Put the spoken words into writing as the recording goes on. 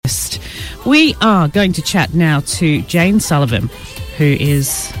We are going to chat now to Jane Sullivan, who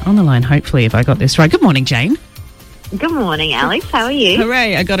is on the line, hopefully, if I got this right. Good morning, Jane. Good morning, Alex. How are you?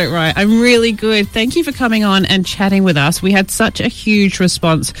 Hooray, I got it right. I'm really good. Thank you for coming on and chatting with us. We had such a huge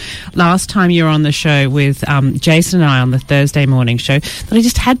response last time you were on the show with Jason and I on the Thursday morning show that I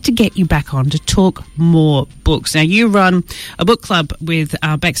just had to get you back on to talk more books. Now, you run a book club with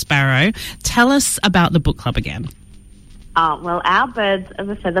Beck Sparrow. Tell us about the book club again. Well, our Birds of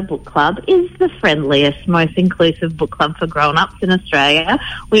a Feather book club is the friendliest, most inclusive book club for grown-ups in Australia.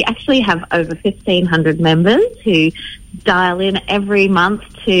 We actually have over 1,500 members who dial in every month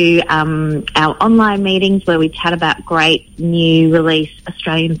to our online meetings where we chat about great new release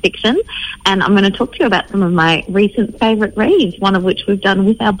Australian fiction. And I'm going to talk to you about some of my recent favourite reads, one of which we've done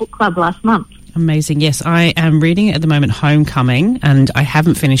with our book club last month. Amazing. Yes, I am reading it at the moment, Homecoming, and I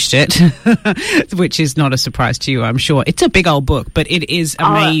haven't finished it, which is not a surprise to you, I'm sure. It's a big old book, but it is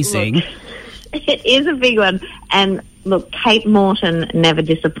amazing. Look, it is a big one. And look, Kate Morton never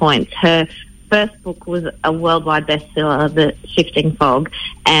disappoints. Her first book was a worldwide bestseller, The Shifting Fog,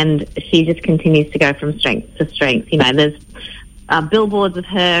 and she just continues to go from strength to strength. You know, there's billboards of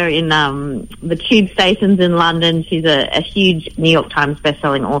her in the tube stations in London. She's a huge New York Times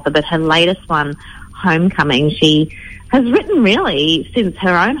bestselling author, but her latest one, Homecoming, she has written really since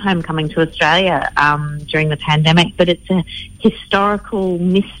her own homecoming to Australia during the pandemic, but it's a historical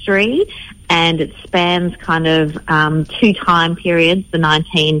mystery and it spans kind of two time periods, the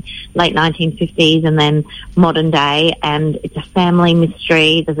late 1950s and then modern day, and it's a family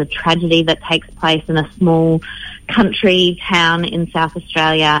mystery. There's a tragedy that takes place in a small country town in South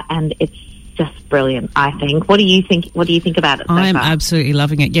Australia, and it's just brilliant, I think. What do you think? What do you think about it so I'm far? absolutely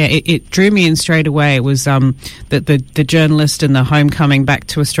loving it. Yeah, it drew me in straight away. It was the journalist and the homecoming back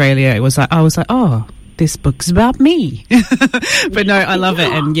to Australia. It was like, I was like, oh, this book's about me. But no, I love it.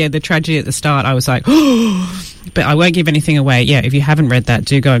 And yeah, the tragedy at the start, I was like, oh, but I won't give anything away. Yeah, if you haven't read that,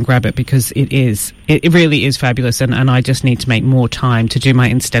 do go and grab it because it really is fabulous. And I just need to make more time to do my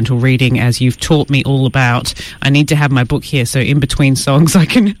incidental reading, as you've taught me all about. I need to have my book here, so in between songs I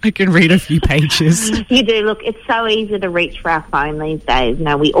can read a few pages. You do. Look, it's so easy to reach for our phone these days. You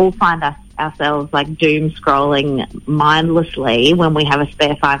know, we all find ourselves like doom scrolling mindlessly when we have a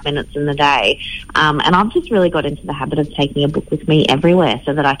spare 5 minutes in the day. And I've just really got into the habit of taking a book with me everywhere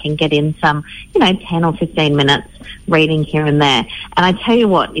so that I can get in some, 10 or 15 minutes reading here and there. And I tell you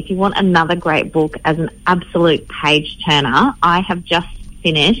what, if you want another great book as an absolute page turner, I have just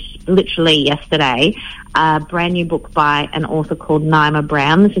finished, literally yesterday, a brand new book by an author called Naima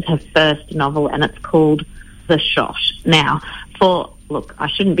Brown. This is her first novel and it's called The Shot. Now, look, I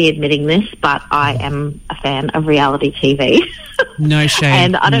shouldn't be admitting this, but I am a fan of reality TV. No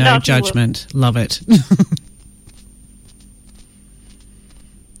shame, no judgment. Love it.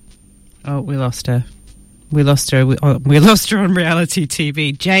 Oh, we lost her. We lost her. We lost her on reality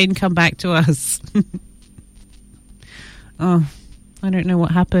TV. Jane, come back to us. Oh, I don't know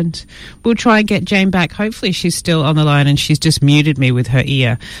what happened. We'll try and get Jane back. Hopefully she's still on the line and she's just muted me with her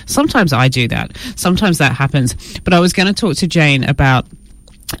ear. Sometimes I do that. Sometimes that happens. But I was going to talk to Jane about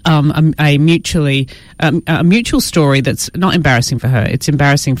a mutual story that's not embarrassing for her. It's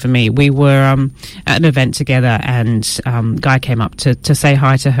embarrassing for me. We were at an event together and guy came up to say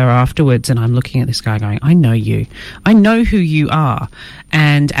hi to her afterwards, and I'm looking at this guy going, I know you. I know who you are.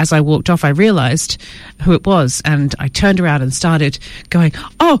 And as I walked off, I realised who it was, and I turned around and started going,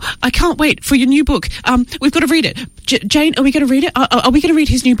 oh, I can't wait for your new book. We've got to read it. Jane, are we going to read it? Are we going to read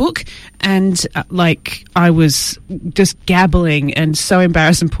his new book? And I was just gabbling and so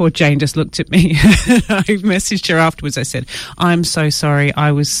embarrassed, and poor Jane just looked at me. I messaged her afterwards. I said, I'm so sorry.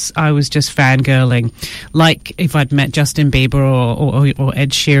 I was just fangirling. Like if I'd met Justin Bieber or Ed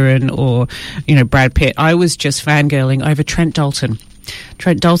Sheeran or, Brad Pitt. I was just fangirling over Trent Dalton.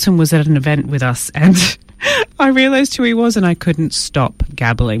 Trent Dalton was at an event with us and I realised who he was and I couldn't stop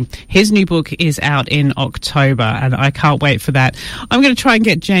gabbling. His new book is out in October and I can't wait for that. I'm going to try and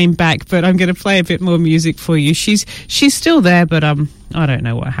get Jane back, but I'm going to play a bit more music for you. She's still there, but I don't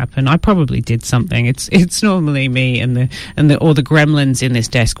know what happened. I probably did something. It's normally me and the gremlins in this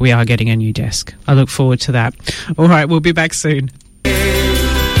desk. We are getting a new desk. I look forward to that. All right, we'll be back soon. I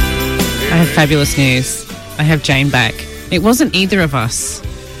have fabulous news. I have Jane back. It wasn't either of us.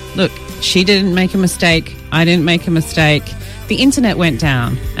 Look, she didn't make a mistake. I didn't make a mistake. The internet went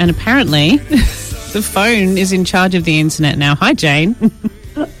down, and apparently the phone is in charge of the internet now. Hi, Jane.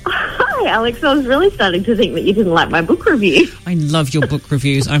 Hi, Alex. I was really starting to think that you didn't like my book review. I love your book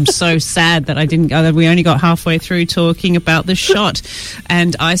reviews. I'm so sad that we only got halfway through talking about The Shot,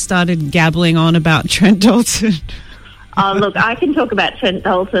 and I started gabbling on about Trent Dalton. Oh, look, I can talk about Trent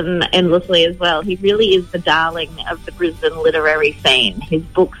Dalton endlessly as well. He really is the darling of the Brisbane literary scene. His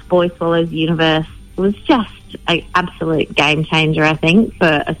book, Boy Swallows Universe, was just an absolute game changer, I think,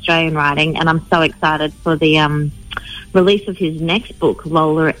 for Australian writing. And I'm so excited for the release of his next book,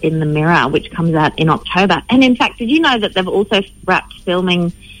 Lola in the Mirror, which comes out in October. And in fact, did you know that they've also wrapped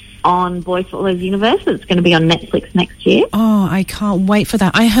filming on Boy Swallows Universe? It's going to be on Netflix next year. Oh, I can't wait for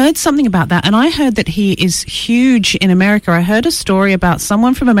that. I heard something about that, and I heard that he is huge in America. I heard a story about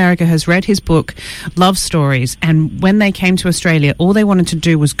someone from America has read his book, Love Stories, and when they came to Australia, all they wanted to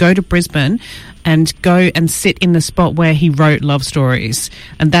do was go to Brisbane and go and sit in the spot where he wrote Love Stories.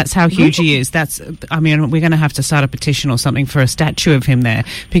 And that's how huge he is. We're going to have to start a petition or something for a statue of him there,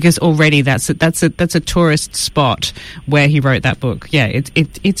 because already that's a tourist spot where he wrote that book. Yeah,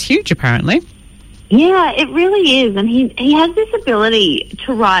 it's huge apparently. Yeah, it really is. And he has this ability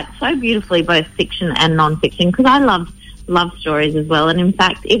to write so beautifully, both fiction and non-fiction, because I love love stories as well. And in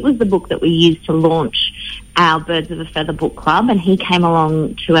fact, it was the book that we used to launch our Birds of a Feather book club, and he came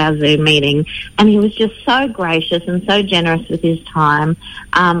along to our Zoom meeting, and he was just so gracious and so generous with his time.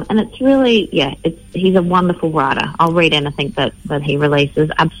 And it's really, he's a wonderful writer. I'll read anything that he releases,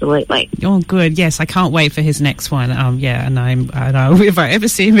 absolutely. Oh, good. Yes, I can't wait for his next one. And if I ever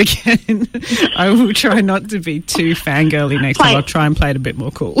see him again, I will try not to be too fangirly next time. I'll try and play it a bit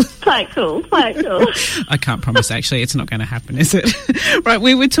more cool. Play it cool. I can't promise, actually. It's not going to happen, is it? Right,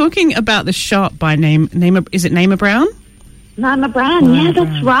 we were talking about The Shot by Naima Brown? Naima Brown,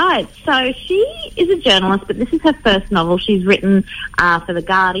 that's right. So she is a journalist, but this is her first novel. She's written for The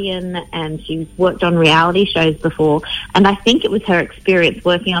Guardian, and she's worked on reality shows before. And I think it was her experience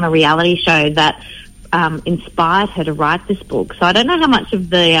working on a reality show that inspired her to write this book. So I don't know how much of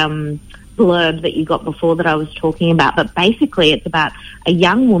the blurb that you got before that I was talking about, but basically it's about a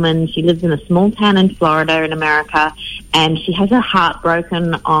young woman. She lives in a small town in Florida in America, and she has her heart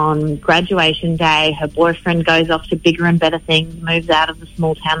broken on graduation day. Her boyfriend goes off to bigger and better things, moves out of the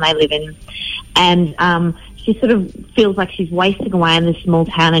small town they live in, and she sort of feels like she's wasting away in this small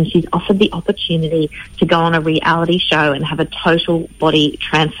town, and she's offered the opportunity to go on a reality show and have a total body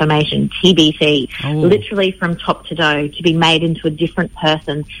transformation, TBC, literally from top to toe, to be made into a different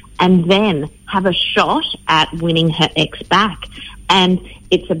person, and then have a shot at winning her ex back. And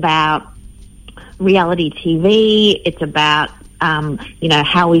it's about reality TV. It's about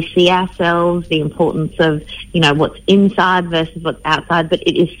how we see ourselves, the importance of, what's inside versus what's outside. But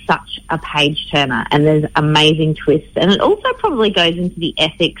it is such a page turner, and there's amazing twists. And it also probably goes into the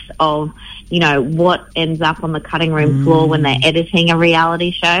ethics of, what ends up on the cutting room floor when they're editing a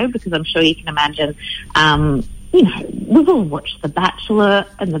reality show, because I'm sure you can imagine, we've all watched The Bachelor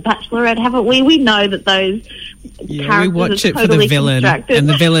and The Bachelorette, haven't we? We know that those characters we watch it totally for the villain, constructed. And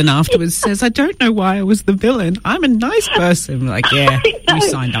the villain afterwards says, I don't know why I was the villain. I'm a nice person. Like, you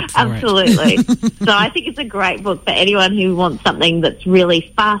signed up for Absolutely. So I think it's a great book for anyone who wants something that's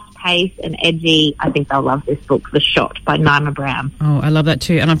really fast-paced and edgy. I think they'll love this book, The Shot by Naima Brown. Oh, I love that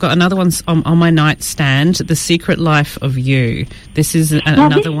too. And I've got another one on my nightstand, The Secret Life of You. This is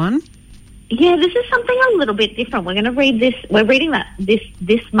another one. Yeah, this is something a little bit different. We're going to read this. We're reading that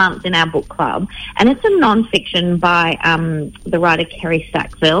this month in our book club, and it's a non-fiction by the writer Kerry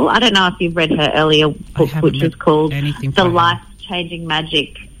Sackville. I don't know if you've read her earlier book, which is called The Life-Changing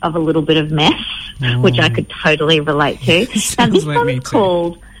Magic of a Little Bit of Mess, which I could totally relate to. Now, this one's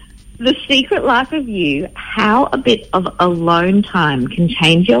called The Secret Life of You, How a Bit of Alone Time Can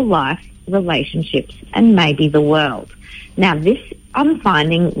Change Your Life, Relationships, and Maybe the World. Now, this I'm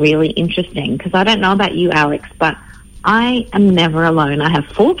finding really interesting, because I don't know about you, Alex, but I am never alone. I have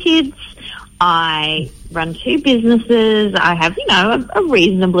 4 kids. I run 2 businesses. I have, a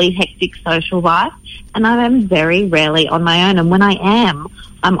reasonably hectic social life, and I am very rarely on my own. And when I am,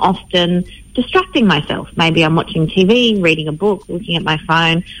 I'm often distracting myself. Maybe I'm watching TV, reading a book, looking at my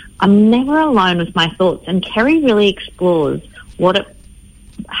phone. I'm never alone with my thoughts. And Kerry really explores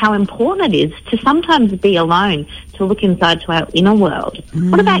how important it is to sometimes be alone, to look inside to our inner world.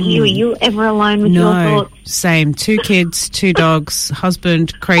 What about you? Are you ever alone with your thoughts? Same. 2 kids, 2 dogs,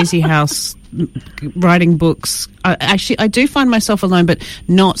 husband, crazy house, writing books. I do find myself alone, but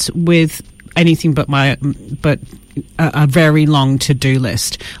not with anything but a very long to-do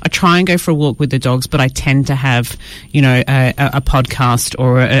list. I try and go for a walk with the dogs, but I tend to have, a podcast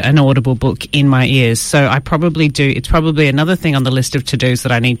or an Audible book in my ears. So I probably do. It's probably another thing on the list of to-dos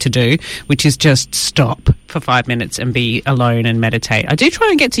that I need to do, which is just stop for 5 minutes and be alone and meditate. I do try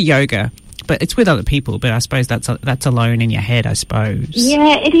and get to yoga, but it's with other people. But I suppose that's alone in your head, I suppose.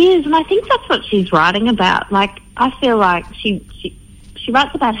 Yeah, it is. And I think that's what she's writing about. Like, I feel like she she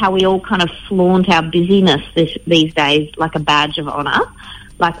writes about how we all kind of flaunt our busyness these days like a badge of honour.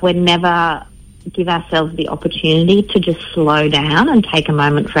 Like we never give ourselves the opportunity to just slow down and take a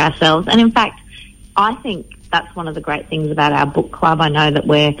moment for ourselves. And in fact, I think that's one of the great things about our book club. I know that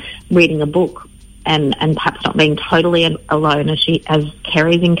we're reading a book and perhaps not being totally alone, as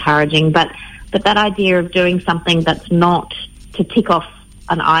Kerry's encouraging, but that idea of doing something that's not to tick off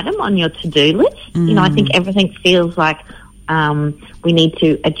an item on your to-do list. You know, I think everything feels like we need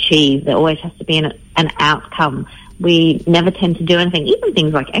to achieve. There always has to be an outcome. We never tend to do anything, even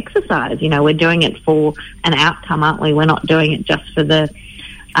things like exercise. You know, we're doing it for an outcome, aren't we? We're not doing it just for the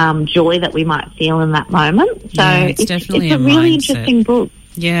joy that we might feel in that moment. So it's definitely it's a really interesting book.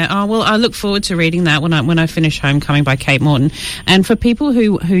 Yeah, oh, well, I look forward to reading that when I finish Homecoming by Kate Morton. And for people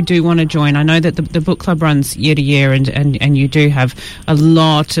who do want to join, I know that the book club runs year to year, and you do have a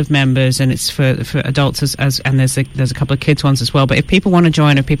lot of members, and it's for adults and there's a couple of kids ones as well. But if people want to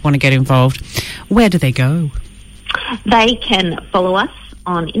join, if people want to get involved, where do they go? They can follow us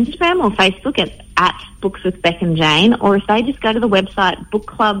on Instagram or Facebook at Books with Beck and Jane, or if they just go to the website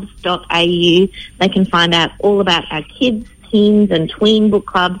bookclubs.au, they can find out all about our kids, teens and tween book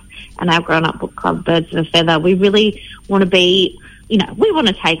clubs and our grown-up book club, Birds of a Feather. We really want to be, you know, we want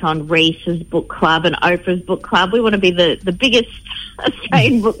to take on Reese's book club and Oprah's book club. We want to be the biggest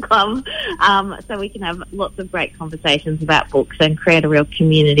Australian book club, so we can have lots of great conversations about books and create a real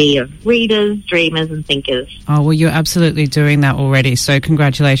community of readers, dreamers and thinkers. Oh, well, you're absolutely doing that already. So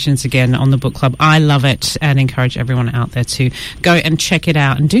congratulations again on the book club. I love it and encourage everyone out there to go and check it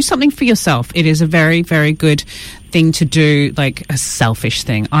out and do something for yourself. It is a very, very good thing to do, like a selfish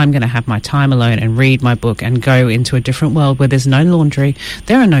thing. I'm going to have my time alone and read my book and go into a different world where there's no laundry,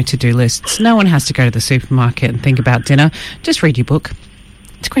 there are no to-do lists, no one has to go to the supermarket and think about dinner. Just read your book.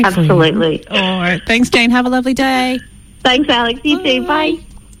 It's great. Absolutely. For you. All right. Thanks, Jane. Have a lovely day. Thanks, Alex. You too. Bye.